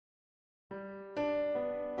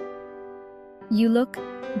"You look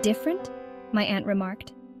different," my aunt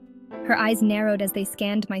remarked. Her eyes narrowed as they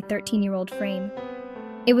scanned my 13-year-old frame.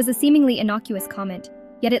 It was a seemingly innocuous comment,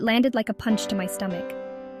 yet it landed like a punch to my stomach.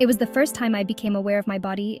 It was the first time I became aware of my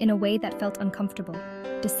body in a way that felt uncomfortable,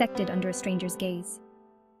 dissected under a stranger's gaze.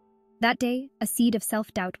 That day, a seed of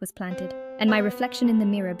self-doubt was planted, and my reflection in the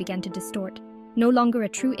mirror began to distort, no longer a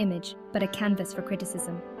true image, but a canvas for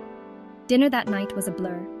criticism. Dinner that night was a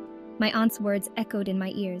blur. My aunt's words echoed in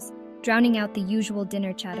my ears, drowning out the usual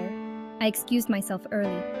dinner chatter. I excused myself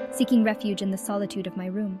early, seeking refuge in the solitude of my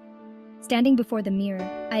room. Standing before the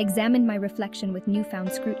mirror, I examined my reflection with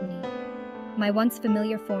newfound scrutiny. My once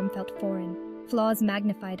familiar form felt foreign, flaws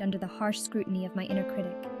magnified under the harsh scrutiny of my inner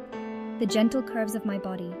critic. The gentle curves of my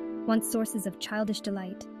body, once sources of childish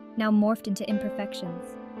delight, now morphed into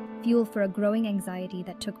imperfections, fuel for a growing anxiety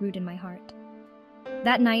that took root in my heart.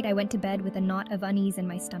 That night, I went to bed with a knot of unease in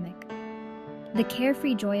my stomach. The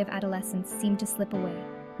carefree joy of adolescence seemed to slip away,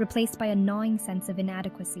 replaced by a gnawing sense of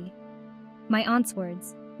inadequacy. My aunt's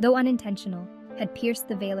words, though unintentional, had pierced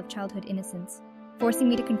the veil of childhood innocence, forcing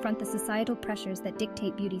me to confront the societal pressures that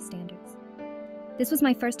dictate beauty standards. This was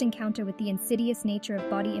my first encounter with the insidious nature of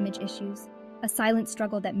body image issues, a silent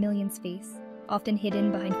struggle that millions face, often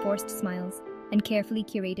hidden behind forced smiles and carefully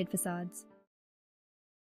curated facades.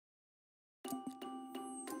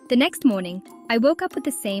 The next morning, I woke up with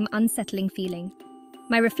the same unsettling feeling.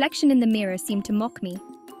 My reflection in the mirror seemed to mock me,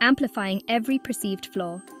 amplifying every perceived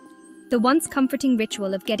flaw. The once comforting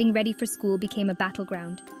ritual of getting ready for school became a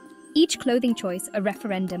battleground, each clothing choice a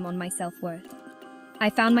referendum on my self-worth. I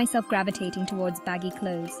found myself gravitating towards baggy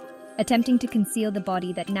clothes, attempting to conceal the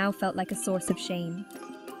body that now felt like a source of shame.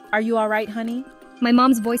 "Are you all right, honey?" My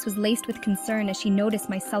mom's voice was laced with concern as she noticed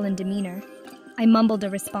my sullen demeanor. I mumbled a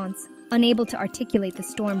response, unable to articulate the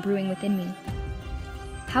storm brewing within me.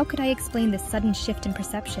 How could I explain this sudden shift in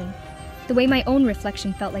perception? The way my own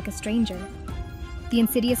reflection felt like a stranger. The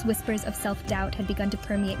insidious whispers of self-doubt had begun to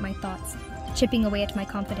permeate my thoughts, chipping away at my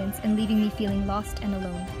confidence and leaving me feeling lost and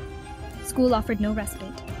alone. School offered no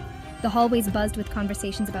respite. The hallways buzzed with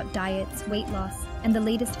conversations about diets, weight loss, and the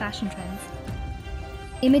latest fashion trends.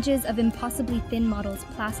 Images of impossibly thin models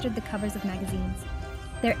plastered the covers of magazines,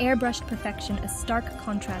 their airbrushed perfection a stark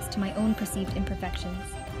contrast to my own perceived imperfections.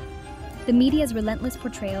 The media's relentless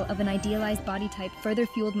portrayal of an idealized body type further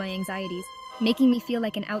fueled my anxieties, making me feel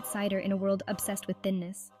like an outsider in a world obsessed with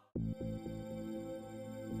thinness.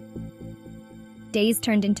 Days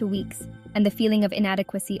turned into weeks, and the feeling of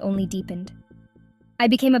inadequacy only deepened. I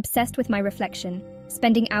became obsessed with my reflection,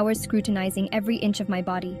 spending hours scrutinizing every inch of my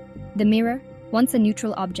body. The mirror, once a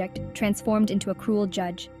neutral object, transformed into a cruel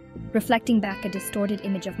judge, reflecting back a distorted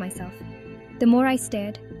image of myself. The more I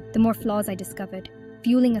stared, the more flaws I discovered,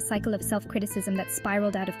 fueling a cycle of self-criticism that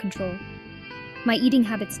spiraled out of control. My eating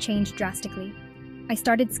habits changed drastically. I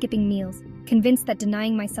started skipping meals, convinced that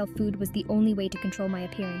denying myself food was the only way to control my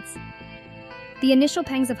appearance. The initial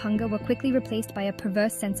pangs of hunger were quickly replaced by a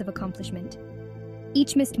perverse sense of accomplishment.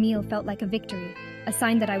 Each missed meal felt like a victory, a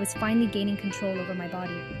sign that I was finally gaining control over my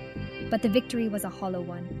body. But the victory was a hollow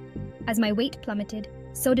one. As my weight plummeted,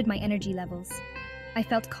 so did my energy levels. I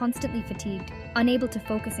felt constantly fatigued, unable to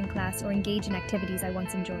focus in class or engage in activities I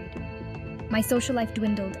once enjoyed. My social life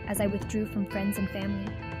dwindled as I withdrew from friends and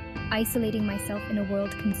family, isolating myself in a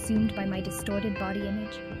world consumed by my distorted body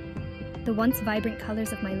image. The once vibrant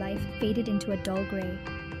colors of my life faded into a dull gray,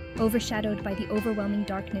 overshadowed by the overwhelming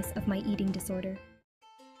darkness of my eating disorder.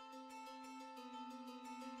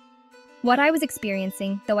 What I was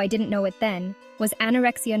experiencing, though I didn't know it then, was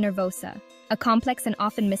anorexia nervosa, a complex and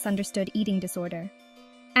often misunderstood eating disorder.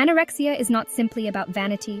 Anorexia is not simply about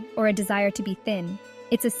vanity or a desire to be thin.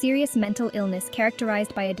 It's a serious mental illness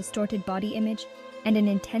characterized by a distorted body image and an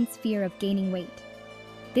intense fear of gaining weight.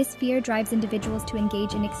 This fear drives individuals to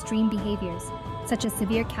engage in extreme behaviors, such as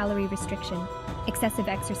severe calorie restriction, excessive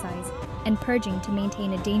exercise, and purging to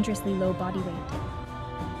maintain a dangerously low body weight.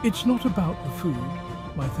 "It's not about the food,"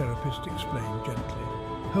 my therapist explained gently,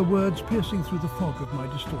 her words piercing through the fog of my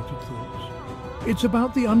distorted thoughts. "It's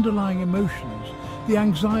about the underlying emotions, the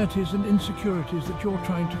anxieties and insecurities that you're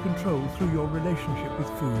trying to control through your relationship with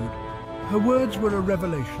food." Her words were a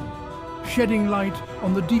revelation, shedding light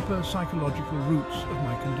on the deeper psychological roots of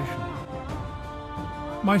my condition.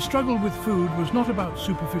 My struggle with food was not about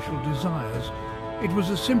superficial desires. It was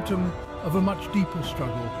a symptom of a much deeper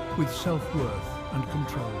struggle with self-worth and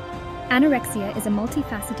control. Anorexia is a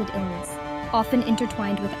multifaceted illness, often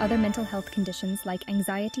intertwined with other mental health conditions like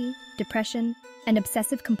anxiety, depression, and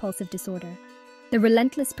obsessive-compulsive disorder. The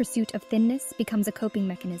relentless pursuit of thinness becomes a coping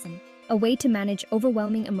mechanism, a way to manage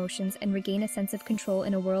overwhelming emotions and regain a sense of control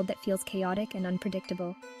in a world that feels chaotic and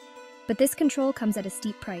unpredictable. But this control comes at a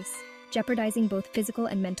steep price, jeopardizing both physical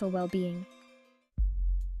and mental well-being.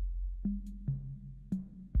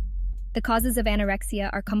 The causes of anorexia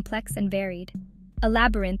are complex and varied, a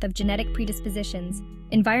labyrinth of genetic predispositions,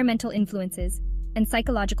 environmental influences, and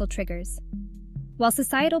psychological triggers. While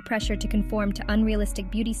societal pressure to conform to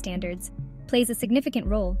unrealistic beauty standards plays a significant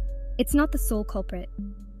role, it's not the sole culprit.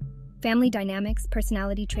 Family dynamics,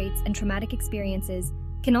 personality traits, and traumatic experiences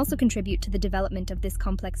can also contribute to the development of this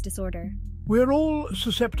complex disorder. We're all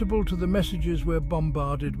susceptible to the messages we're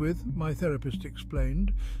bombarded with, my therapist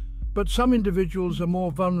explained, but some individuals are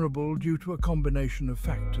more vulnerable due to a combination of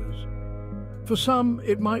factors. For some,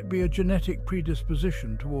 it might be a genetic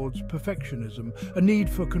predisposition towards perfectionism, a need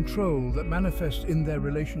for control that manifests in their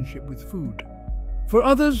relationship with food. For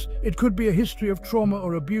others, it could be a history of trauma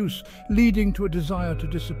or abuse leading to a desire to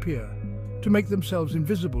disappear, to make themselves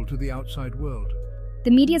invisible to the outside world. The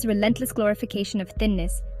media's relentless glorification of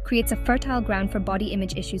thinness creates a fertile ground for body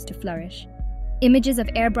image issues to flourish. Images of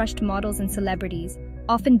airbrushed models and celebrities,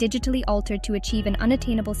 often digitally altered to achieve an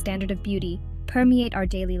unattainable standard of beauty, permeate our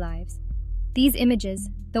daily lives. These images,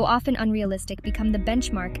 though often unrealistic, become the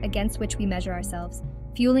benchmark against which we measure ourselves,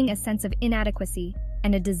 fueling a sense of inadequacy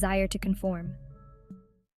and a desire to conform.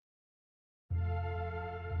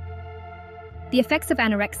 The effects of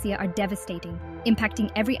anorexia are devastating,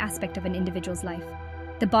 impacting every aspect of an individual's life.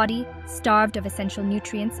 The body, starved of essential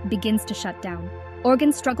nutrients, begins to shut down.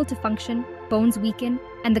 Organs struggle to function, bones weaken,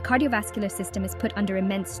 and the cardiovascular system is put under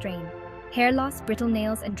immense strain. Hair loss, brittle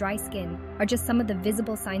nails, and dry skin are just some of the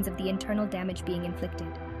visible signs of the internal damage being inflicted.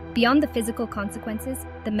 Beyond the physical consequences,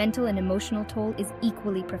 the mental and emotional toll is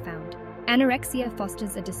equally profound. Anorexia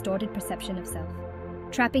fosters a distorted perception of self,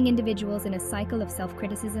 trapping individuals in a cycle of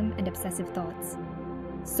self-criticism and obsessive thoughts.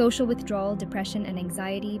 Social withdrawal, depression, and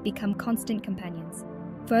anxiety become constant companions,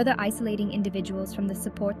 further isolating individuals from the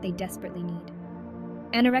support they desperately need.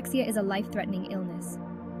 Anorexia is a life-threatening illness.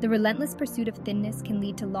 The relentless pursuit of thinness can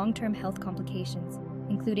lead to long-term health complications,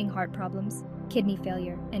 including heart problems, kidney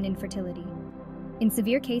failure, and infertility. In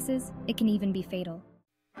severe cases, it can even be fatal.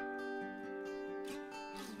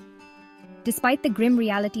 Despite the grim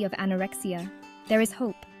reality of anorexia, there is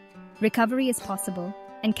hope. Recovery is possible,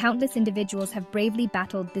 and countless individuals have bravely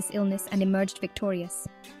battled this illness and emerged victorious.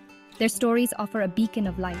 Their stories offer a beacon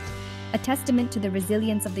of light, a testament to the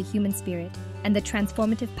resilience of the human spirit and the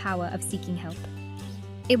transformative power of seeking help.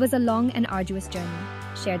 It was a long and arduous journey,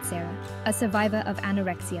 shared Sarah, a survivor of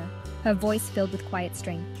anorexia, her voice filled with quiet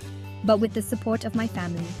strength. But with the support of my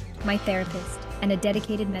family, my therapist, and a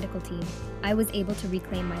dedicated medical team, I was able to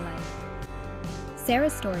reclaim my life.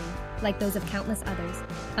 Sarah's story, like those of countless others,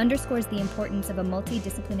 underscores the importance of a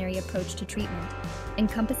multidisciplinary approach to treatment,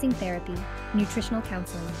 encompassing therapy, nutritional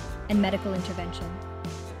counseling, and medical intervention.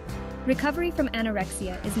 Recovery from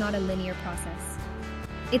anorexia is not a linear process.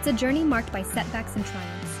 It's a journey marked by setbacks and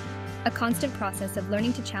triumphs, a constant process of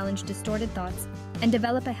learning to challenge distorted thoughts and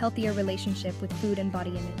develop a healthier relationship with food and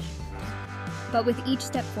body image. But with each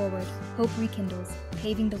step forward, hope rekindles,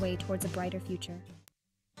 paving the way towards a brighter future.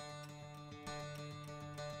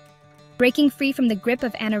 Breaking free from the grip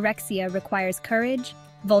of anorexia requires courage,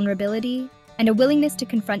 vulnerability, and a willingness to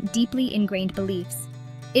confront deeply ingrained beliefs.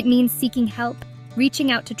 It means seeking help,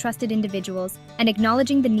 reaching out to trusted individuals, and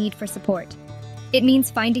acknowledging the need for support. It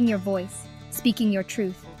means finding your voice, speaking your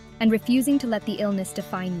truth, and refusing to let the illness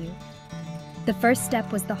define you. The first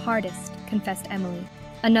step was the hardest, confessed Emily,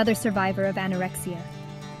 another survivor of anorexia.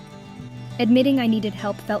 Admitting I needed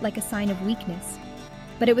help felt like a sign of weakness,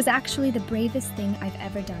 but it was actually the bravest thing I've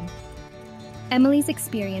ever done. Emily's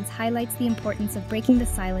experience highlights the importance of breaking the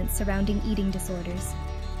silence surrounding eating disorders.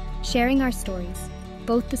 Sharing our stories,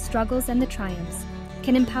 both the struggles and the triumphs,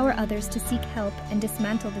 can empower others to seek help and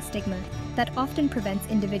dismantle the stigma that often prevents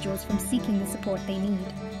individuals from seeking the support they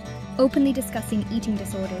need. Openly discussing eating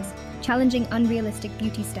disorders, challenging unrealistic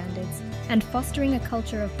beauty standards, and fostering a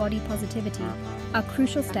culture of body positivity are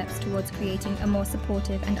crucial steps towards creating a more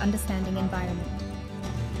supportive and understanding environment.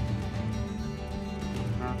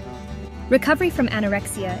 Recovery from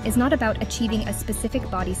anorexia is not about achieving a specific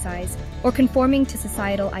body size or conforming to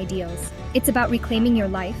societal ideals. It's about reclaiming your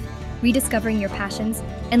life, rediscovering your passions,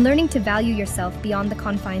 and learning to value yourself beyond the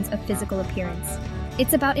confines of physical appearance.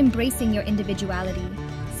 It's about embracing your individuality,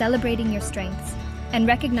 celebrating your strengths, and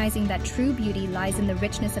recognizing that true beauty lies in the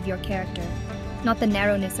richness of your character, not the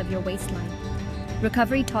narrowness of your waistline.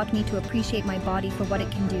 Recovery taught me to appreciate my body for what it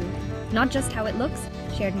can do, not just how it looks,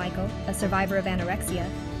 shared Michael, a survivor of anorexia,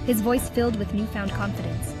 his voice filled with newfound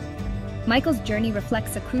confidence. Michael's journey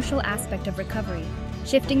reflects a crucial aspect of recovery,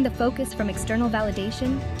 shifting the focus from external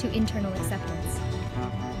validation to internal acceptance.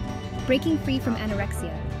 Breaking free from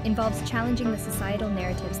anorexia involves challenging the societal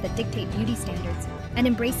narratives that dictate beauty standards and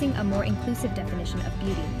embracing a more inclusive definition of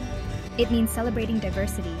beauty. It means celebrating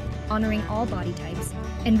diversity, honoring all body types,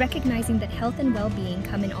 and recognizing that health and well-being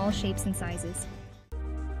come in all shapes and sizes.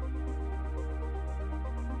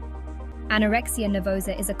 Anorexia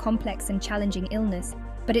nervosa is a complex and challenging illness,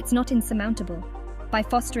 but it's not insurmountable. By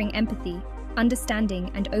fostering empathy,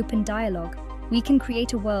 understanding, and open dialogue, we can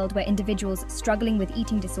create a world where individuals struggling with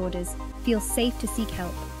eating disorders feel safe to seek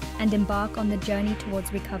help and embark on the journey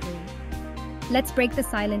towards recovery. Let's break the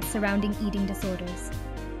silence surrounding eating disorders.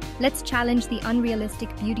 Let's challenge the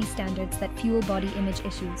unrealistic beauty standards that fuel body image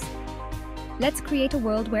issues. Let's create a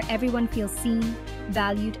world where everyone feels seen,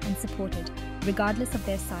 valued, and supported, regardless of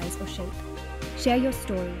their size or shape. Share your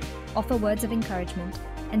story, offer words of encouragement,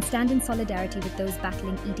 and stand in solidarity with those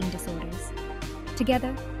battling eating disorders.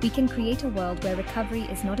 Together, we can create a world where recovery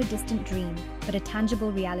is not a distant dream, but a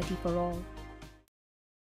tangible reality for all.